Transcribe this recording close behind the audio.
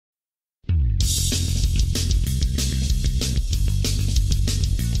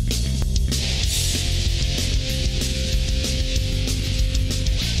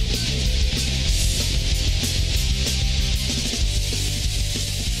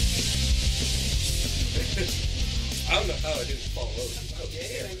how I do fall over.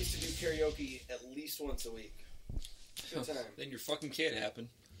 Okay, and I used to do karaoke at least once a week. Good time. Then your fucking kid happened.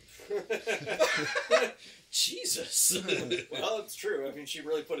 Jesus. Well, it's true. I mean, she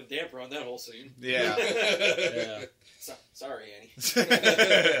really put a damper on that whole scene. Yeah. Yeah. Sorry, Annie.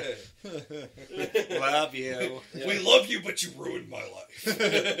 Love you. Yeah. We love you, but you ruined my life.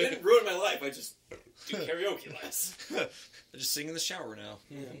 It didn't ruin my life. I just do karaoke less. I just sing in the shower now.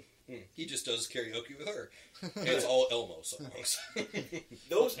 He just does karaoke with her. And it's all Elmo songs.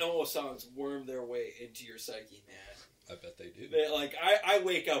 Those Elmo songs worm their way into your psyche, man. I bet they do. I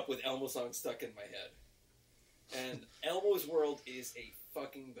wake up with Elmo songs stuck in my head. And Elmo's world is a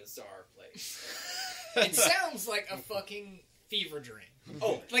fucking bizarre place. It sounds like a fucking fever dream.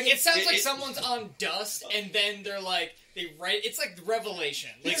 Oh, Like, it sounds like someone's on dust, and then they're like, they write, it's like Revelation.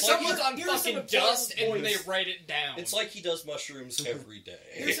 Like, Here's someone's some- on here's some fucking important dust, and then they points. write it down. It's like he does mushrooms every day.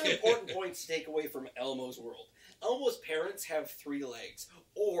 Here's some important points to take away from Elmo's world. Elmo's parents have 3 legs,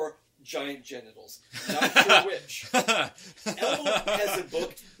 or giant genitals. Not sure which. Elmo has a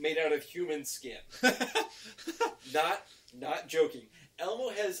book made out of human skin. Not joking. Elmo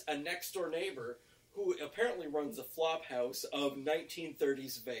has a next-door neighbor who apparently runs a flop house of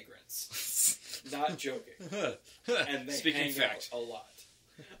 1930s vagrants. Not joking. And they Speaking hang fact. out a lot.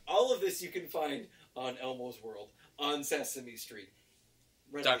 All of this you can find on Elmo's World, on Sesame Street.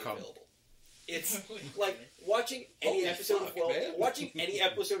 Readily .com. available. It's like watching any Holy episode fuck, of man. watching any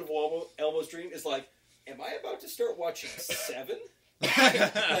episode of Elmo's Dream is like, am I about to start watching 7?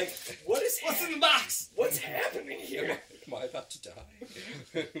 Like, What's in the box? what's happening here? Am I about to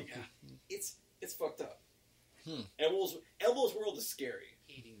die? It's fucked up. Elmo's World is scary.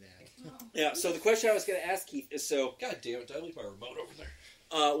 Eating that. Yeah. So the question I was going to ask Keith is God damn it, did I leave my remote over there?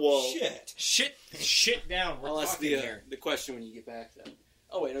 well, Shit down. We're I'll ask talking here. the question when you get back then.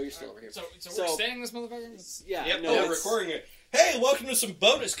 Oh wait, no, you're still over here. So we're staying this motherfucker? Yeah. Yep. No, Yeah, it's- recording it. Hey, welcome to some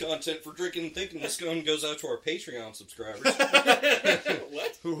bonus content for Drinkin and Thinkin. This one goes out to our Patreon subscribers.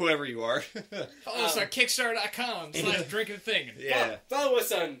 What? Whoever you are. Follow us at Kickstarter.com/Drinkin and Thinkin. Yeah. Follow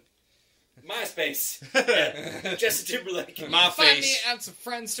us on MySpace. Justin Timberlake. My Find me face. at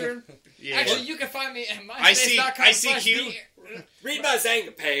Friendster. Yeah. Actually, you can find me at myspace.com. ICQ. Read my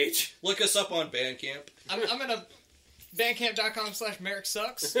Zanga page. Look us up on Bandcamp. I'm at bandcamp.com/Merrick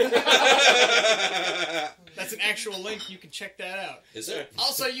Sucks. That's an actual link. You can check that out. Is it?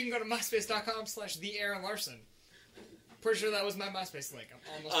 Also, you can go to myspace.com/TheAaron Larson. Pretty sure that was my MySpace link. I'm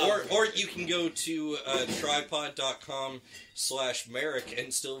almost Or you can go to tripod.com/Merrick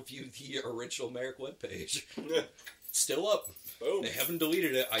and still view the original Merrick webpage. Still up. Boom. They haven't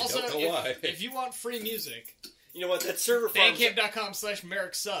deleted it. I also, don't know why. If you want free music, You know what? That server farm.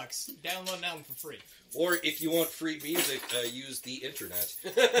 bandcamp.com/Merrick Sucks. Download an album for free. Or if you want free music, use the internet.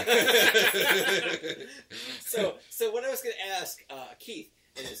 So what I was going to ask Keith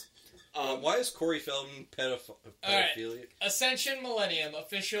is, Why is Corey Feldman pedophilia? Ascension Millennium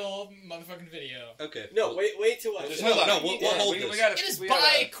official motherfucking video. Okay. no, wait till I. Hold on. No, we'll hold this. It is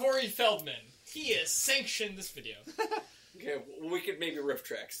by Corey Feldman. He has sanctioned this video. Okay, well, we could maybe riff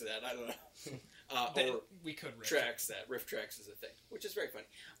tracks to that. I don't know. Or We could riff. tracks that. Riff tracks is a thing, which is very funny.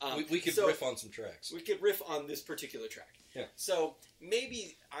 We could so riff on some tracks. We could riff on this particular track. Yeah. So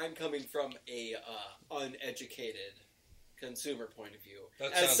maybe I'm coming from a uneducated consumer point of view,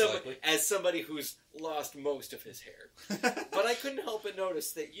 That as sounds likely. as somebody who's lost most of his hair. But I couldn't help but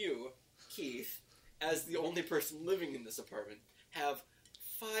notice that you, Keith, as the only person living in this apartment, have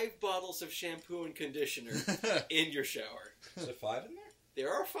 5 bottles of shampoo and conditioner in your shower. Is there 5 in there?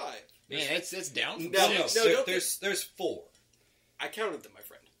 There are 5. Man, it's down from No, six. no, don't there's 4. I counted them, my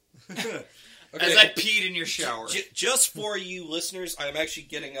friend. Okay. As I peed in your shower. Just for you listeners, I'm actually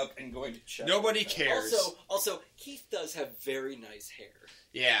getting up and going to check. Nobody cares. Also, Keith does have very nice hair.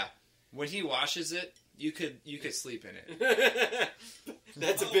 Yeah. When he washes it, you could sleep in it.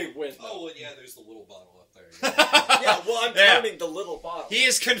 That's a big win. Though. Oh, well, yeah, there's the little bottle up there. Yeah, well, I'm Yeah. counting the little bottle. He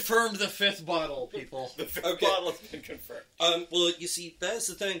has confirmed the 5th bottle, people. The 5th Okay. bottle has been confirmed. Well, you see, that's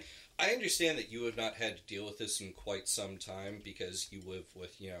the thing. I understand that you have not had to deal with this in quite some time because you live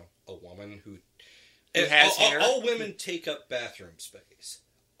with, a woman who has hair. All women take up bathroom space.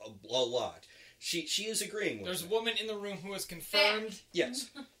 A lot. She is agreeing with There's a me. woman in the room who is confirmed.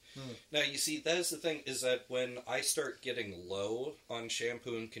 Yes. Now, you see, that is the thing, is that when I start getting low on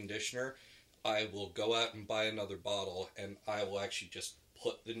shampoo and conditioner, I will go out and buy another bottle, and I will actually just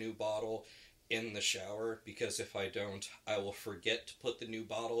put the new bottle in the shower, because if I don't, I will forget to put the new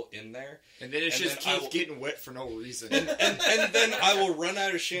bottle in there. And then it's And just then I Keith will- getting wet for no reason. And then I will run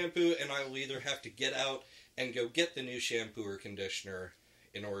out of shampoo, and I will either have to get out and go get the new shampoo or conditioner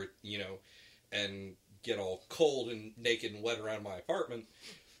in order, and get all cold and naked and wet around my apartment.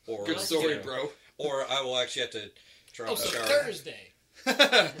 Or, Good story, you know, bro. Or I will actually have to try Oh, to so shower. Thursday.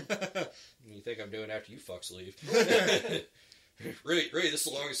 You think I'm doing after you fucks leave? Really, this is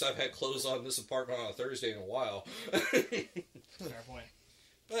the longest I've had clothes on this apartment on a Thursday in a while. Fair point.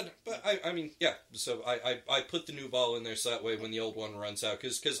 But I mean, yeah. So I put the new bottle in there so that way when the old one runs out,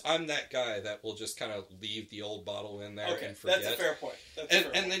 because I'm that guy that will just kind of leave the old bottle in there and forget. That's a fair point.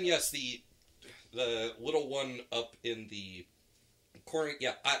 And then yes, the little one up in the corner.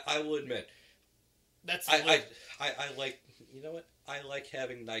 Yeah, I will admit, That's I like, you know what? I like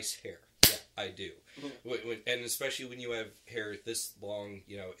having nice hair. Yeah, I do. Mm-hmm. And especially when you have hair this long,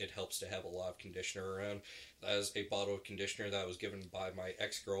 you know, it helps to have a lot of conditioner around. That is a bottle of conditioner that was given by my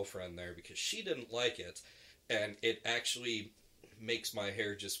ex-girlfriend there because she didn't like it. And it actually makes my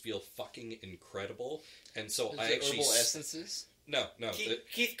hair just feel fucking incredible. And so I actually... herbal essences? No.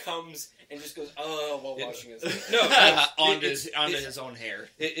 Keith comes and just goes, while washing his hair. No, onto his own hair.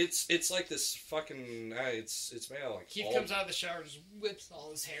 It's like this fucking... it's made out of like... Keith comes out of the shower, just whips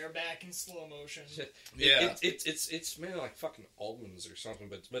all his hair back in slow motion. Yeah. It's made of like fucking almonds or something,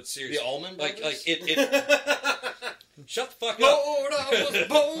 but seriously... The almond brothers? Like it shut the fuck up! Lord, I was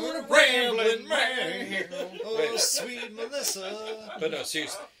born a rambling man. Oh, sweet Melissa. But no,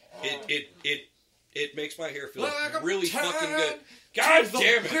 seriously, it makes my hair feel Like a really time fucking good. God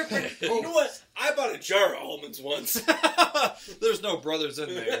damn it! You know what? I bought a jar of almonds once. There's no brothers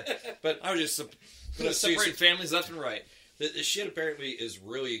in there. But I was just no, separate families left and right. the shit apparently is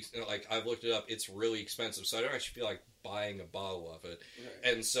really, like, I've looked it up, it's really expensive, so I don't actually feel like buying a bottle of it.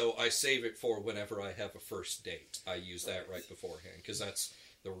 Right. And so I save it for whenever I have a first date. I use that right beforehand, because that's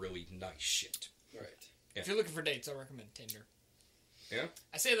the really nice shit. Right. Yeah. If you're looking for dates, I recommend Tinder. Yeah?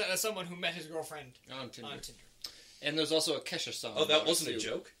 I say that as someone who met his girlfriend On Tinder. on Tinder. And there's also a Kesha song. Oh, that wasn't a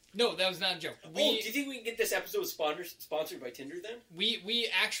joke? No, that was not a joke. Do you think we can get this episode sponsored by Tinder then? We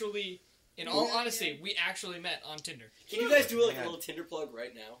actually, in all honesty, we actually met on Tinder. Can you guys do like a little Tinder plug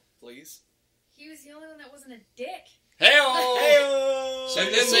right now, please? He was the only one that wasn't a dick. Hey-o! Hey-o! And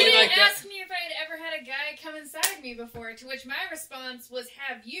He then didn't like that. ask me if I had ever had a guy come inside me before, to which my response was,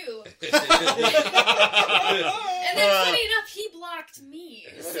 have you? And then, funny enough, he blocked me.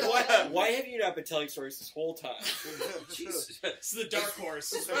 So. Why have you not been telling stories this whole time? Jesus. This is the dark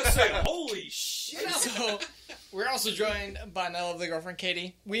horse. Holy shit! So, we're also joined by my lovely girlfriend,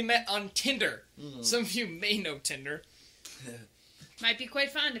 Katie. We met on Tinder. Some of you may know Tinder. Might be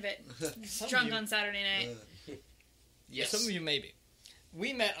quite fond of it. Drunk on Saturday night. Yes. Some of you may be.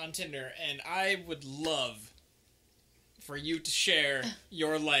 We met on Tinder, and I would love for you to share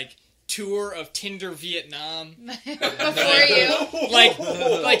your, tour of Tinder Vietnam. Before you.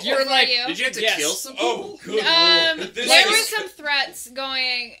 Like you're like... you. Did you have to Yes. kill some people? Oh, good lord. There were some threats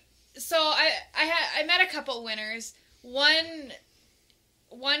going. So I met a couple winners. One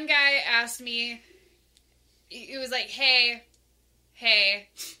guy asked me. He was like, "Hey,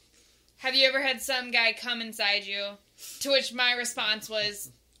 have you ever had some guy come inside you?" To which my response was,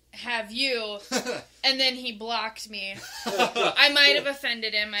 "Have you?" And then he blocked me. I might have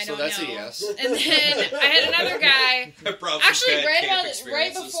offended him. I don't know. So that's a yes. And then I had another guy. Actually,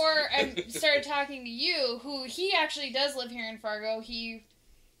 right before. before I started talking to you, who he actually does live here in Fargo. He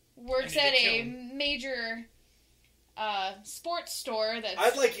works at a major sports store that's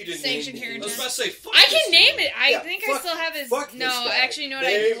I'd like you to sanctioned name here in I was town. about to say, fuck I can this name dude. it. I Yeah, think fuck- I still have his. fuck this No, guy. actually, you know what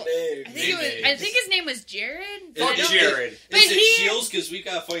I think his name was Jared. Fuck Jared. But Is it he- Shields? Because we've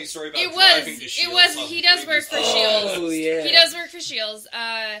got a funny story about It driving was. to It Shields. was. on He the does work for previous- Shields. Oh, yeah. He does work for Shields.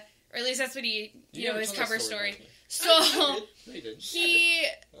 Or at least that's what he. You know, never his told that cover story. about me. So No, you didn't.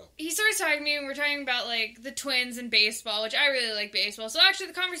 he starts talking to me, and we're talking about the Twins and baseball, which I really like baseball. So actually,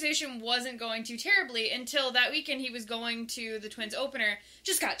 the conversation wasn't going too terribly until that weekend. He was going to the Twins opener,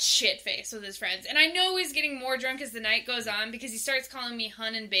 just got shit faced with his friends, and I know he's getting more drunk as the night goes on because he starts calling me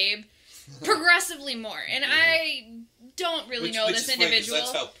hun and babe progressively more, and I don't really know this is funny, 'cause individual.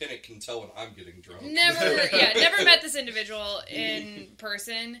 That's how Pinnick can tell when I'm getting drunk. Never met this individual in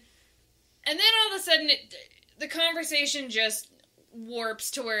person. And then all of a sudden, the conversation just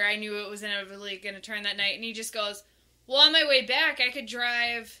warps to where I knew it was inevitably going to turn that night. And he just goes, "Well, on my way back, I could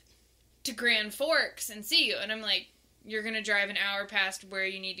drive to Grand Forks and see you." And I'm like, "You're going to drive an hour past where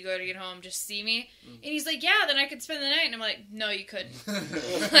you need to go to get home just to see me?" And he's like, "Yeah, then I could spend the night." And I'm like, "No, you couldn't." Sorry,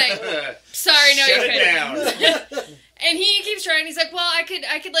 no, Shut you it couldn't. And he keeps trying. He's like, "Well, I could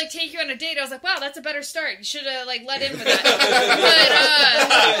take you on a date." I was like, "Wow, that's a better start. You should have let in with that."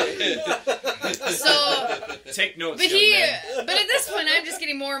 So, Take notes, but young man. but at this point, I'm just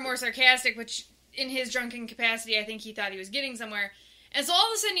getting more and more sarcastic, which in his drunken capacity, I think he thought he was getting somewhere. And so all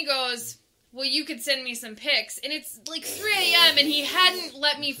of a sudden he goes, well, you could send me some pics. And it's like 3 a.m. and he hadn't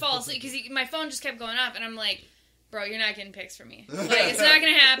let me fall asleep because my phone just kept going off. And I'm like, bro, you're not getting pics from me. Like, it's not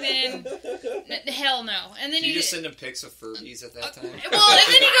going to happen. Hell no. And then Did you just send him pics of Furbies at that time? Well,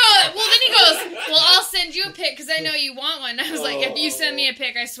 and then he goes, well, I'll send you a pic because I know you want one. And I was like, if you send me a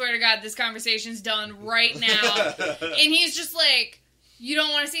pic, I swear to God, this conversation's done right now. And he's just like, you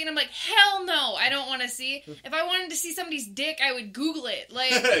don't want to see it? And I'm like, hell no, I don't want to see. If I wanted to see somebody's dick, I would Google it. Like,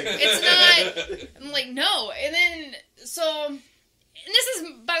 it's not, I'm like, no. And then, so, and this is,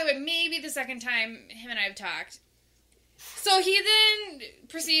 by the way, maybe the second time him and I have talked. So he then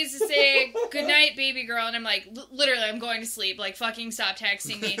proceeds to say, good night, baby girl. And I'm like, literally, I'm going to sleep. Like, fucking stop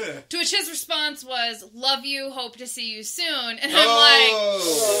texting me. To which his response was, love you, hope to see you soon. And I'm like,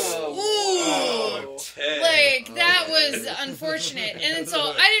 ooh. Like, that was unfortunate. And then so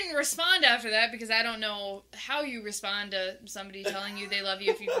I didn't respond after that because I don't know how you respond to somebody telling you they love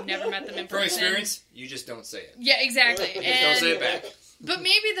you if you've never met them in person. From experience, you just don't say it. Yeah, exactly. Just don't say it back. But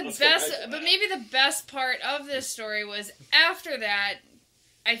maybe the best part of this story was after that,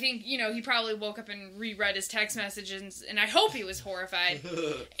 I think, he probably woke up and reread his text messages, and I hope he was horrified.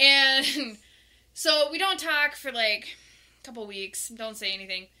 And so we don't talk for like a couple weeks, don't say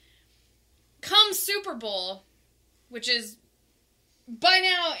anything. Come Super Bowl, which is, by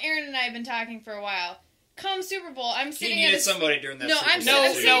now, Aaron and I have been talking for a while. Come Super Bowl, I'm sitting he needed somebody during that. No, Super Bowl. I'm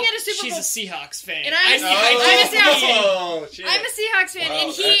sitting at a Super Bowl. She's a Seahawks fan. And I'm a Seahawks fan. Oh, shit. I'm a Seahawks fan, Wow.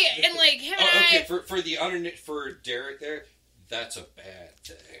 and him and I. Okay, for Derek there, that's a bad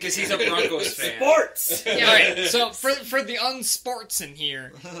thing. Because he's a Broncos fan. Sports! Yeah. Alright, so for the unsports in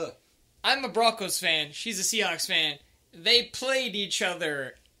here, I'm a Broncos fan, she's a Seahawks fan. They played each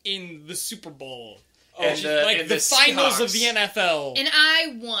other in the Super Bowl. And the finals Seahawks. of the NFL. And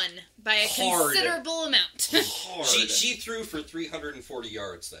I won by a Hard. considerable amount. Hard. She threw for 340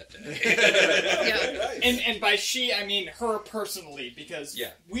 yards that day. Yeah. And by she, I mean her personally, because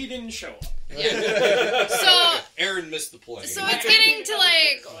Yeah. we didn't show up. Yeah. So Aaron missed the plane. So it's getting to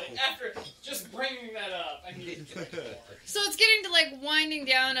like After just bringing that up, I need to So it's getting to like winding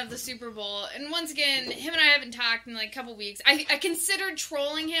down of the Super Bowl, and once again, him and I haven't talked in like a couple weeks. I considered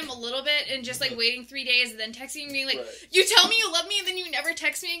trolling him a little bit and just like waiting 3 days and then texting me like, you tell me you love me and then you never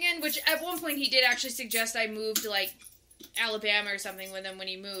text me again. Which at one point he did actually suggest I move to like Alabama or something with him when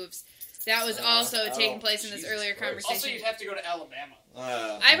he moves. That was also taking place in this earlier conversation. Also, you'd have to go to Alabama.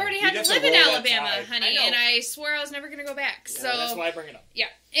 I've already had to live in Alabama, honey, and I swore I was never going to go back. So that's why I bring it up. Yeah,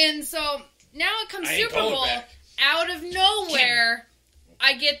 and so now it comes I ain't Super going Bowl. back. Out of nowhere,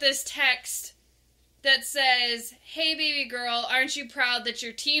 I get this text that says, "Hey, baby girl, aren't you proud that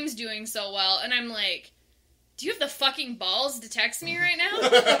your team's doing so well?" And I'm like, do you have the fucking balls to text me right now?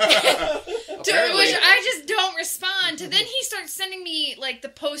 To which I just don't respond to. Then he starts sending me like the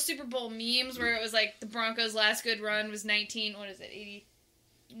post Super Bowl memes where it was like the Broncos' last good run was 90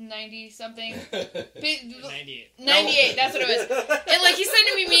 something. 98. 98, that's what it was. And like he's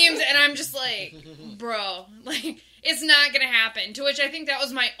sending me memes and I'm just like, bro, like it's not gonna happen. To which I think that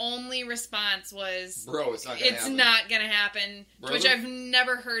was my only response was, bro, it's not gonna happen. It's not gonna happen. To which I've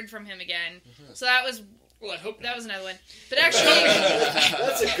never heard from him again. So that was, well, I hope that was another one. But actually,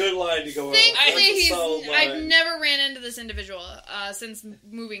 that's a good line to go out. thankfully I've never ran into this individual since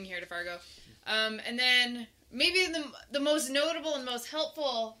moving here to Fargo. And then maybe the most notable and most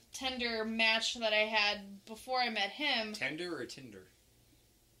helpful Tinder match that I had before I met him. Tender or Tinder?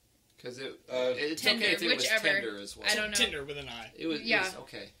 Because it's Tinder, okay if it was whichever. Tender as well. I don't know. Tinder with an I. It was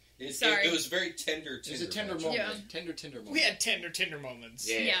okay. It was very tender. It was a tender moment. Yeah. Tender moment. We had tender moments.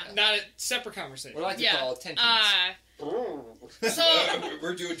 Yeah. Not a separate conversation. What I like to call tensions. So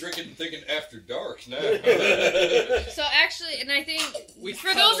we're doing Drinkin and Thinkin after dark now. So actually, and I think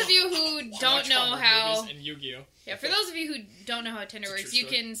for those of you who don't know how, and Yu-Gi-Oh. Yeah, for those of you who don't know how Tinder works, you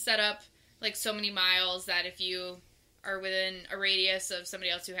can set up like so many miles that if you are within a radius of somebody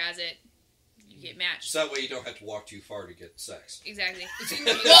else who has it, you get matched. So that way you don't have to walk too far to get sex. Exactly.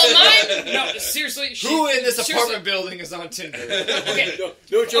 Well, mine. No, seriously. Who in this apartment building is on Tinder? Okay.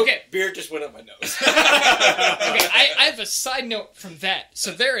 No joke. Okay. Beer just went up my nose. Okay, I have a side note from that.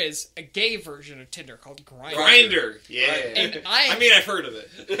 So there is a gay version of Tinder called Grindr. Grindr. Yeah. And I mean, I've heard of it.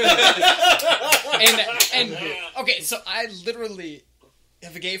 and okay, so I literally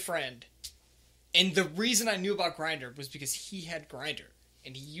have a gay friend, and the reason I knew about Grindr was because he had Grindr,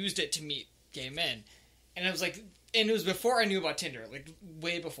 and he used it to meet gay men. And I was like, and it was before I knew about Tinder, like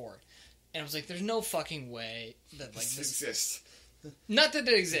way before. And I was like, there's no fucking way that like this exists. Not that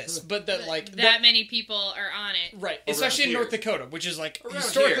it exists, but that like that many people are on it. Right, especially in here. North Dakota, which is like Around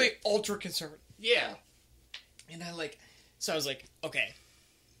historically here. ultra conservative. Yeah. And I like, so I was like, okay,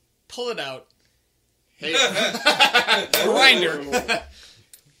 pull it out. Hey. Grinder.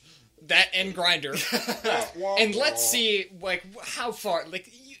 That and Grinder. And let's see, like, how far, like,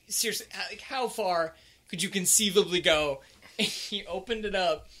 seriously, like, how far could you conceivably go? And he opened it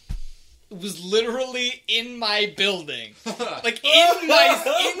up. It was literally in my building. Like, in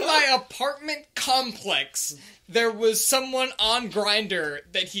my apartment complex, there was someone on Grindr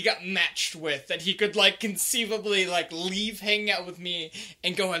that he got matched with, that he could, like, conceivably, like, leave hanging out with me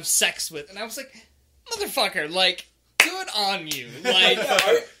and go have sex with. And I was like, motherfucker, like, good on you. Like,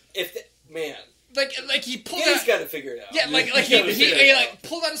 man. Like he pulled He's out... got to figure it out. Yeah, like he like,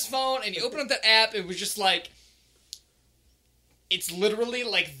 pulled out his phone and he opened up that app. It was just like... It's literally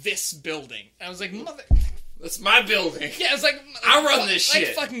like this building. And I was like, mother... That's my building. Yeah, I was like... I run this shit.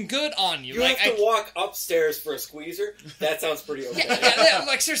 Like, fucking good on you. You like, have to walk upstairs for a squeezer? That sounds pretty okay. Yeah,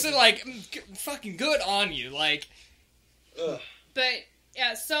 like, seriously, like, fucking good on you. Like... Ugh. But,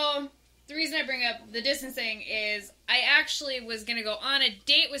 yeah, so... The reason I bring up the distance thing is I actually was going to go on a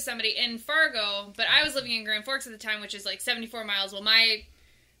date with somebody in Fargo, but I was living in Grand Forks at the time, which is like 74 miles. Well, my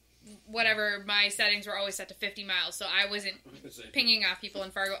settings were always set to 50 miles, so I wasn't pinging off people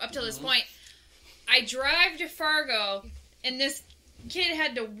in Fargo up till this point. I drive to Fargo, and this kid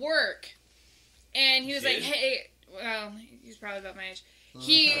had to work, and he was like, hey, well, he's probably about my age.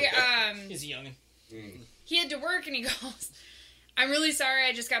 He's a youngin'. He had to work, and he goes... I'm really sorry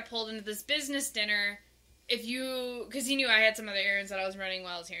I just got pulled into this business dinner. Because he knew I had some other errands that I was running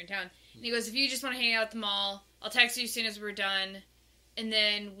while I was here in town. And he goes, if you just want to hang out at the mall, I'll text you as soon as we're done, and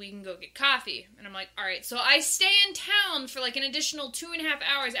then we can go get coffee. And I'm like, alright. So I stay in town for like an additional 2.5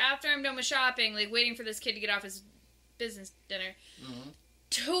 hours after I'm done with shopping, like waiting for this kid to get off his business dinner. Mm-hmm.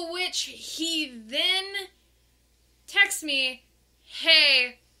 To which he then texts me,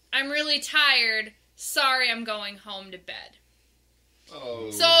 hey, I'm really tired. Sorry, I'm going home to bed.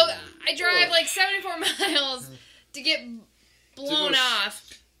 Oh. So I drive like 74 miles to get blown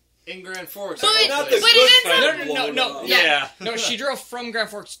off. In Grand Forks. But it ends up... No. Yeah. No, she drove from Grand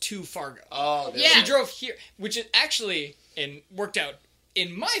Forks to Fargo. Oh, yeah. She drove here, which is actually worked out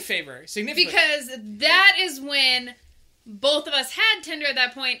in my favor significantly. Because that is when both of us had Tinder at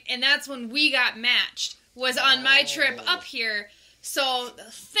that point, and that's when we got matched, was on my trip up here. So,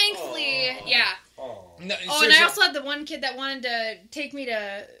 thankfully, yeah. No, and I also had the one kid that wanted to take me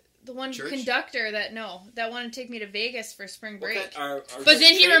to... The one Church? conductor that wanted to take me to Vegas for spring break. But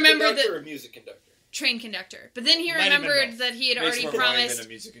then he remembered that... Or music conductor? Train conductor. But then he Might have been remembered both. that he had Makes already more money promised... than a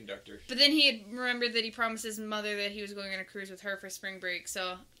music conductor. But then he had remembered that he promised his mother that he was going on a cruise with her for spring break,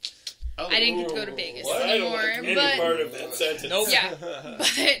 so... I didn't get to go to Vegas anymore. I don't like any part of that sentence. Nope. Yeah.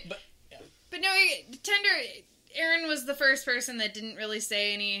 But no, Tinder... Aaron was the first person that didn't really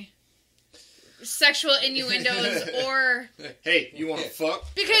say any sexual innuendos or... Hey, you want to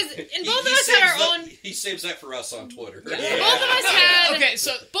fuck? Because both of us had our own... He saves that for us on Twitter. Yeah. Both of us had... Okay,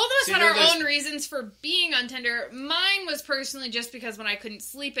 so... Both of us had our own reasons for being on Tinder. Mine was personally just because when I couldn't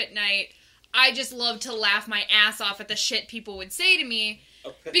sleep at night, I just loved to laugh my ass off at the shit people would say to me.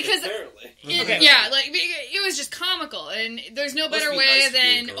 Because apparently, it was just comical, and there's no better way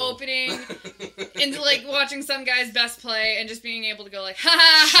than opening into like watching some guy's best play and just being able to go like ha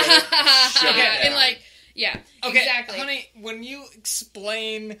ha ha ha and like exactly. Honey, when you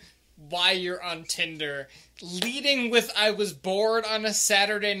explain why you're on Tinder, leading with "I was bored on a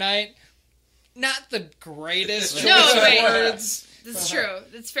Saturday night," not the greatest choice of words. That's true.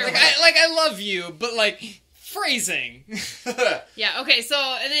 That's fair. I love you, but like. Phrasing. Yeah, okay, so,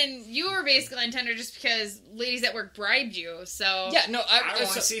 and then you were basically on Tinder just because ladies at work bribed you, so... Yeah, no, I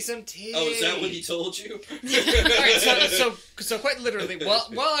want to see some titties. Oh, is that what he told you? Alright, so quite literally,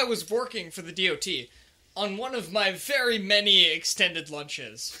 while I was working for the DOT, on one of my very many extended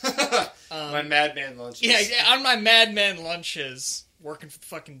lunches... my madman lunches. Yeah, on my madman lunches, working for the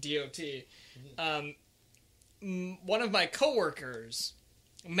fucking DOT, one of my coworkers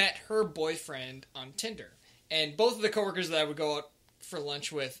met her boyfriend on Tinder. And both of the coworkers that I would go out for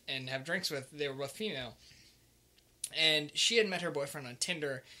lunch with and have drinks with, they were both female. And she had met her boyfriend on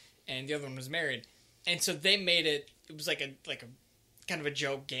Tinder, and the other one was married. And so they made it was like a kind of a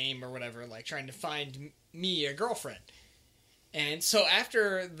joke game or whatever, like trying to find me a girlfriend. And so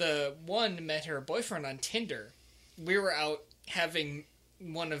after the one met her boyfriend on Tinder, we were out having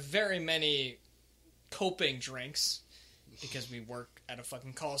one of very many coping drinks, because we work at a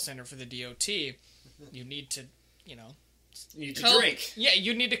fucking call center for the DOT. You need to, You need to cope. drink. Yeah,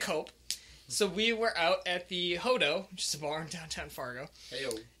 you need to cope. So we were out at the Hodo, which is a bar in downtown Fargo.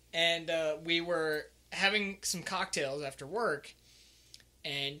 Hey-o. And we were having some cocktails after work.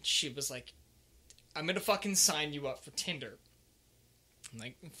 And she was like, I'm going to fucking sign you up for Tinder. I'm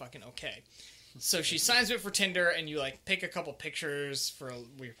like, fucking okay. So she signs me up for Tinder, and you like pick a couple pictures for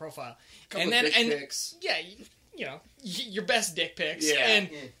your profile, Couple and dick then pics. yeah, you know your best dick pics, Yeah. and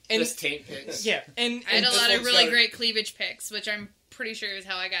Just taint pics. yeah, and I had a this lot of one's really better. great cleavage pics, which I'm pretty sure is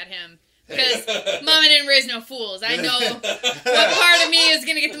how I got him. Because Mama didn't raise no fools. I know what part of me is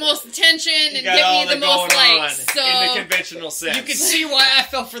going to get the most attention and got get all me the that most going likes. on So in the conventional sense. you can see why I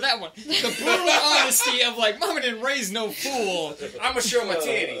fell for that one. The brutal honesty of like, Mama didn't raise no fool. I'm gonna show my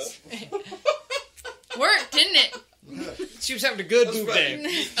titties. worked, didn't it? She was having a good That's boob right. day.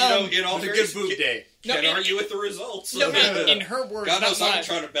 You know, in all It was a fairness, good boob day. No, can't in- argue with the results. No, in her words, God not knows I've mine. been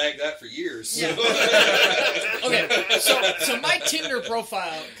trying to bag that for years. Yeah. Okay, so my Tinder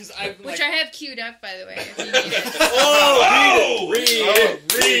profile, because I've like, Which I have queued up, by the way. If you need it. Oh, read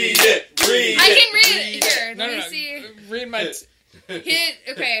it. I can read it. Here, no, let me no, see. read my. Hit,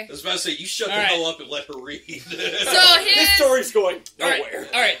 okay. I was about to say, you shut the All right. hell up and let her read. So This his... story's going All nowhere.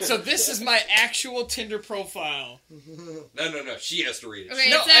 right, so this is my actual Tinder profile. No. She has to read it. Okay,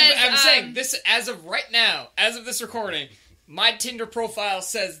 No, it says, I'm saying this as of right now, as of this recording, my Tinder profile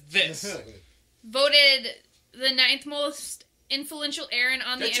says this. voted the 9th most influential Aaron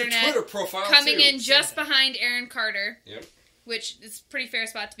on That's the your internet, Twitter profile coming too. in just behind Aaron Carter. Yep. Which is a pretty fair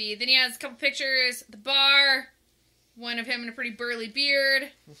spot to be. Then he has a couple pictures at the bar, one of him in a pretty burly beard,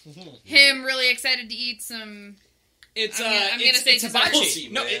 him really excited to eat some... It's I'm gonna it's say it's design. Pussy,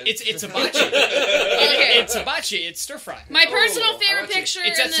 hibachi. No, man. it's hibachi. Okay. It's hibachi. It's stir fry. My personal Oh, favorite hibachi. picture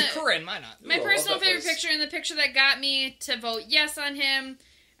It's in at the... Sakura and mine not. My Ooh, I love personal that favorite place. picture and the picture that got me to vote yes on him,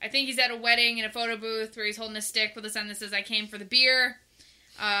 I think he's at a wedding in a photo booth where he's holding a stick with a sign that says, I came for the beer.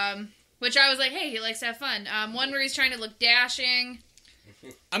 Which I was like, hey, he likes to have fun. One where he's trying to look dashing.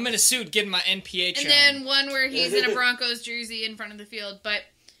 I'm in a suit getting my NPH And on. then one where he's in a Broncos jersey in front of the field. But,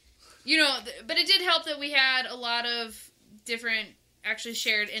 you know, but it did help that we had a lot of different actually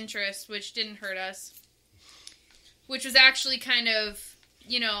shared interests, which didn't hurt us. Which was actually kind of,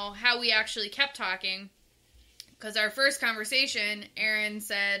 you know, how we actually kept talking. Because our first conversation, Aaron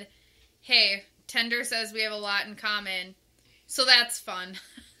said, hey, Tinder says we have a lot in common. So that's fun.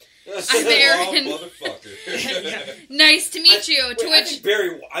 I'm Aaron. Oh, motherfucker. Nice to meet you. To I which... think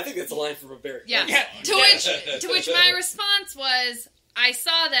Barry. I think that's a line from a Barry. Yeah. Yeah. To which my response was, I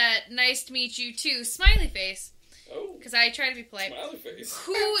saw that. Nice to meet you too. Smiley face. Oh, Because I try to be polite. smiley face.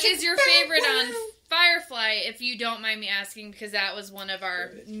 Who is your favorite on Firefly, if you don't mind me asking? Because that was one of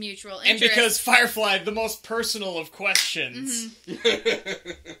our mutual And interests. because Firefly, the most personal of questions.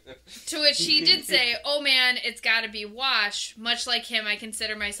 To which he did say, oh man, it's gotta be Wash. Much like him, I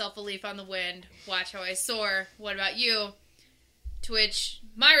consider myself a leaf on the wind. Watch how I soar. What about you? To which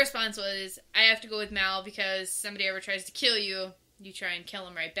my response was, I have to go with Mal because somebody ever tries to kill you, you try and kill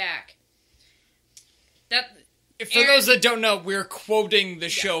him right back. That... For Aaron- those that don't know, we're quoting the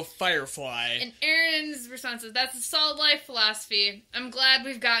show Firefly. And Aaron's response is, that's a solid life philosophy. I'm glad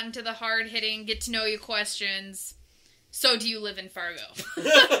we've gotten to the hard-hitting, get-to-know-you questions. So do you live in Fargo?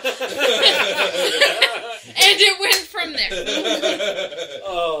 And it went from there.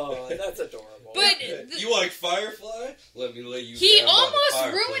 Oh, that's adorable. But You like Firefly? Let me lay you he down by the almost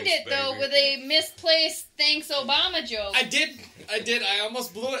fireplace, ruined it, though, baby. with a misplaced thanks Obama joke. I did. I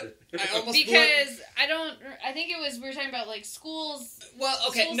almost blew it. Because I think it was, we were talking about, like, schools. Well,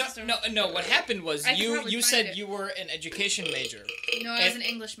 okay, School system. no. What happened was I could you probably find said it. you were an education major No, I was an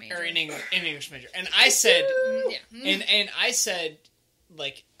English major. or an English major, and I said, Yeah. and I said,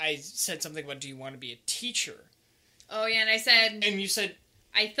 like, I said something about, do you want to be a teacher? Oh, yeah, and I said, And you said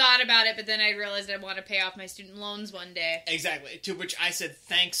I thought about it, but then I realized I want to pay off my student loans one day. exactly. To which I said,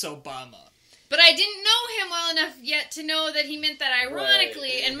 thanks, Obama. But I didn't know him well enough yet to know that he meant that ironically,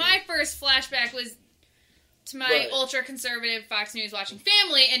 Right. and my first flashback was to my Right. ultra-conservative Fox News watching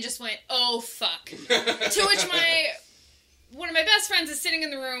family, and just went, oh, fuck. To which one of my best friends is sitting in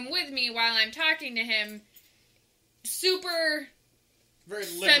the room with me while I'm talking to him, super Very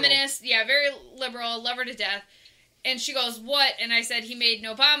liberal. feminist, yeah, very liberal, love her to death, and she goes, what? And I said he made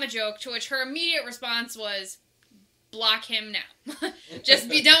an Obama joke, to which her immediate response was, block him now. Just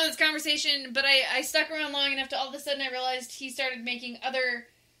be done with this conversation. But I stuck around long enough to all of a sudden I realized he started making other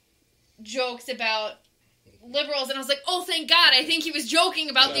jokes about liberals, and I was like, oh, thank God, I think he was joking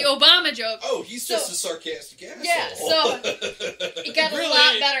about the Obama joke. Oh, he's just a sarcastic asshole. Yeah, so it got Really? a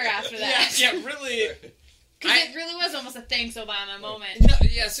lot better after that. Yeah, really. Because it really was almost a thanks Obama moment. No,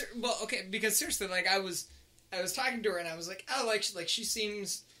 yeah, well, okay, because seriously, like, I was talking to her, and I was like, oh, like she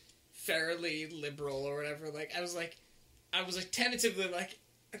seems fairly liberal or whatever. Like, I was like tentatively like,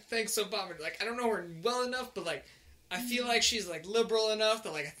 thanks Obama. Like, I don't know her well enough, but like, I feel like she's like liberal enough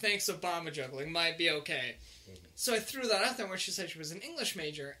that like a thanks Obama joke like might be okay. So I threw that out there when she said she was an English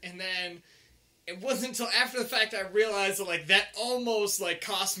major, and then it wasn't until after the fact I realized that, like, that almost, like,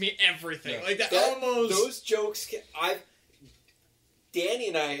 cost me everything. Yeah. Like, that almost... Those jokes... Danny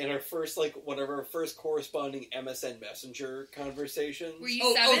and I, in our first, like, one of our first corresponding MSN Messenger conversations... Were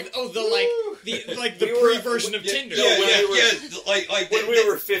you 7? The pre-version of Tinder. When we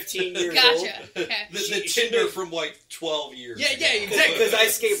were 15 years old. Gotcha. Okay. The Tinder from, like, 12 years ago. Yeah, exactly. Because I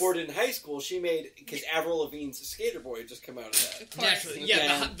skateboarded in high school, because Avril Lavigne's Skater Boy had just come out of that. Naturally. Yeah.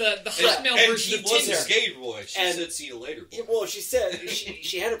 Yeah, the hot male version of And he was Tinder. a skater boy. She And- said, see you later, boy. Well, she said,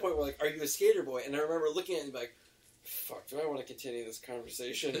 she had a point where, like, are you a skater boy? And I remember looking at it and be like, fuck, do I want to continue this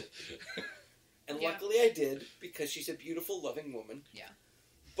conversation? And Yeah. luckily I did, because she's a beautiful, loving woman. Yeah.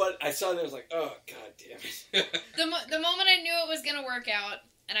 But I saw that, I was like, oh, god damn it. The moment I knew it was going to work out,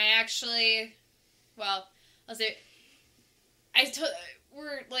 and I actually, well, I'll say,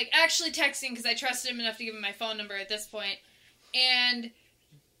 we're, like, actually texting because I trusted him enough to give him my phone number at this point, and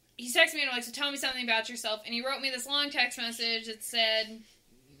he texted me and I'm like, so tell me something about yourself, and he wrote me this long text message that said,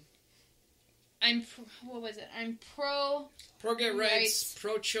 I'm Pro-gay rights,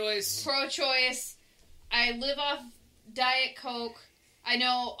 pro-choice. pro-choice, I live off Diet Coke, I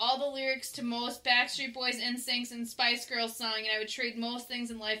know all the lyrics to most Backstreet Boys, NSYNC, and Spice Girls song, and I would trade most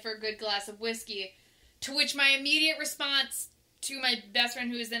things in life for a good glass of whiskey. To which my immediate response to my best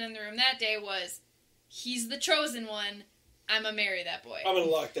friend who was then in the room that day was, he's the chosen one, I'm gonna marry that boy. I'm gonna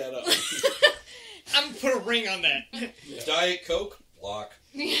lock that up. I'm gonna put a ring on that. Yeah. Diet Coke, lock.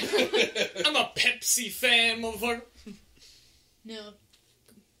 I'm a Pepsi fan, motherfucker. No.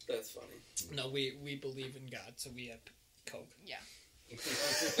 That's funny. No, we believe in God, so we have Coke. Yeah.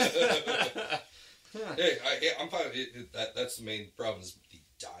 Hey, I'm fine with it. That's the main problem is the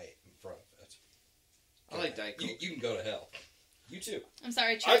diet in front of it. I like Diet Coke. You can go to hell. You too. I'm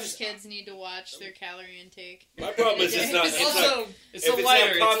sorry, church kids need to watch their calorie intake. My problem is it's not... It's Also, It's if a it's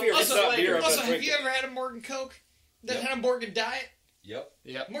lighter. not coffee or It's it's a not lighter. beer, I'm also, not have drinking. you ever had a Morgan Coke that Yep. had a Morgan Diet?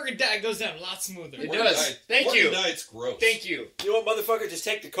 Yep. Morgan Diet goes down a lot smoother. It Morgan does. Diet- Thank Morgan you. Diet's gross. Thank you. You know what, motherfucker? Just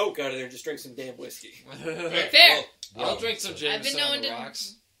take the Coke out of there and just drink some damn whiskey. Fair. I'll drink some I've been Jameson known on the to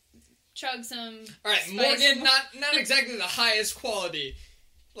rocks. chug some. All right, spice. Morgan, not exactly the highest quality.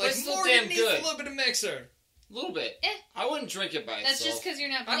 But Like, it's still Morgan damn needs good. a little bit of mixer. A little bit. Eh. I wouldn't drink it by itself. That's just because you're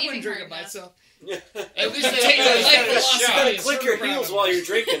not I believing wouldn't drink hard it by enough. itself. At least Take they the life have a philosophy. shot. Gotta click your heels while you're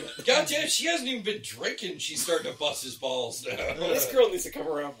drinking. God damn, she hasn't even been drinking. She's starting to bust his balls now. This girl needs to come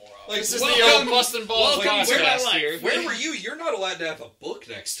around more often. Like, This is Welcome- the old Bustin' Balls welcome to my podcast life. here. where were you? You're not allowed to have a book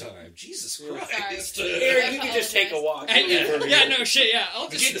next time. Jesus Christ. Aaron, you can just take a walk. Yeah, no shit, yeah. I'll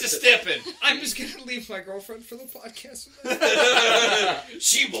Get just, to stepping. I'm just gonna leave my girlfriend for the podcast.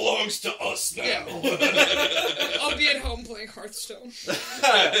 She belongs to us now. Yeah. I'll be at home playing Hearthstone.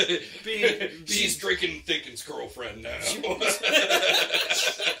 She's Drinkin and Thinkin's girlfriend now.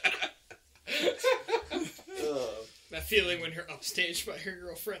 That feeling when you're upstaged by your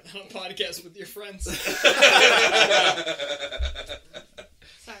girlfriend on a podcast with your friends.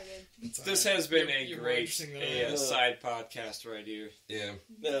 Sorry, dude. This has been You're- a you're more great interesting than I am. side podcast right here. Yeah.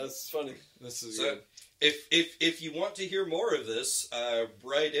 No, it's funny. This is So, good. if you want to hear more of this,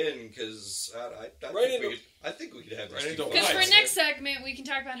 write in because I think we could have Write this into too. Because for Right. next segment, we can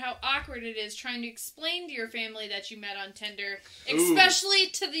talk about how awkward it is trying to explain to your family that you met on Tinder, especially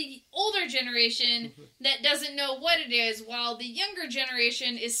to the older generation that doesn't know what it is, while the younger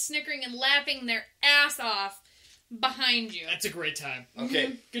generation is snickering and laughing their ass off behind you. That's a great time.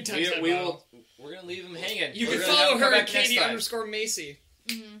 Okay. Good times. We're going to leave them hanging. You We're can gonna follow have her come at back next time. Katie_Macy.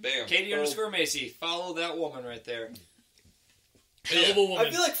 Bam. Katie _ Macey. Follow that woman right there. Hell of a woman.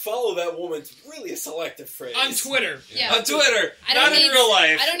 I feel like follow that woman's really a selective phrase. On Twitter. Yeah. On Twitter. I don't Not in need- real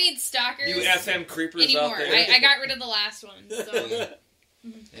life. I don't need stalkers You FM creepers anymore. out there. I got rid of the last one. So.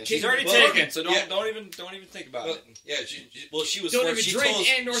 Yeah, she's already Well, taken, so yeah. don't even think about Well, it. yeah, she was Don't smart. even She drink told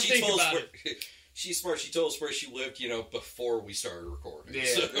us, and or she think told us about where, She's smart. She told us where she lived, before we started recording. Yeah,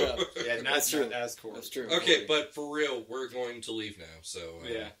 So- yeah, not That's true. as cool. That's true. Okay, but for real, we're going to leave now. So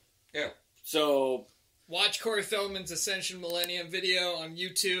Yeah. So, Watch Corey Feldman's Ascension Millennium video on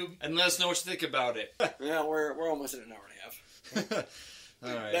YouTube. And let us know what you think about it. yeah, we're almost at an hour and a half.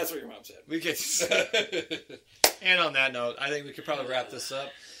 All right. That's what your mom said. We get And on that note, I think we could probably wrap this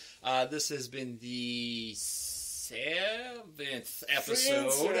up. This has been the 7th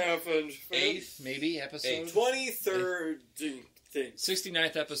episode. Eighth, Maybe episode. 23rd thing.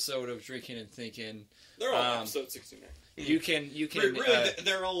 69th episode of Drinkin and Thinkin. They're all episode 69. You can really,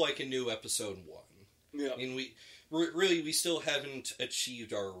 they're all like a new episode 1. Yeah. I mean, really, we still haven't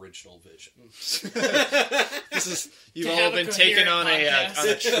achieved our original vision. You've To all have a been taken on coherent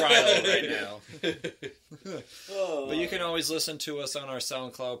a trial right now. Oh. But you can always listen to us on our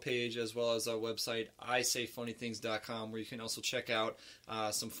SoundCloud page as well as our website, isayfunnythings.com, where you can also check out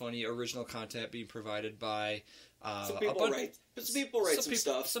some funny original content being provided by Some people write some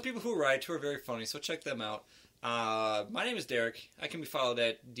stuff. Some people who write who are very funny, so check them out. My name is Derek. I can be followed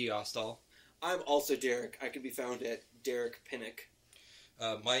at D. Ostdahl. I'm also Derek. I can be found at Derek Pinnick.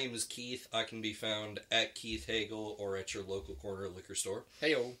 My name is Keith. I can be found at Keith Hagel or at your local corner liquor store.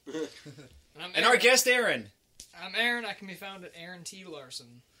 Heyo. I'm And our guest, Aaron. I'm Aaron. I can be found at Aaron T.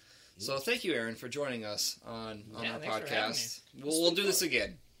 Larson. So thank you, Aaron, for joining us on our thanks for having podcast. We'll do this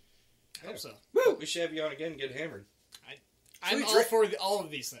again. I hope so. Woo! We should have you on again and get hammered. I'm we all drink- for all of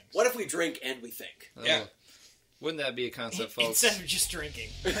these things. What if we drink and we think? Yeah. Wouldn't that be a concept, folks? Instead of just drinking.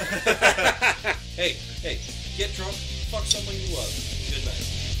 Hey, get drunk, fuck someone you love. Good night.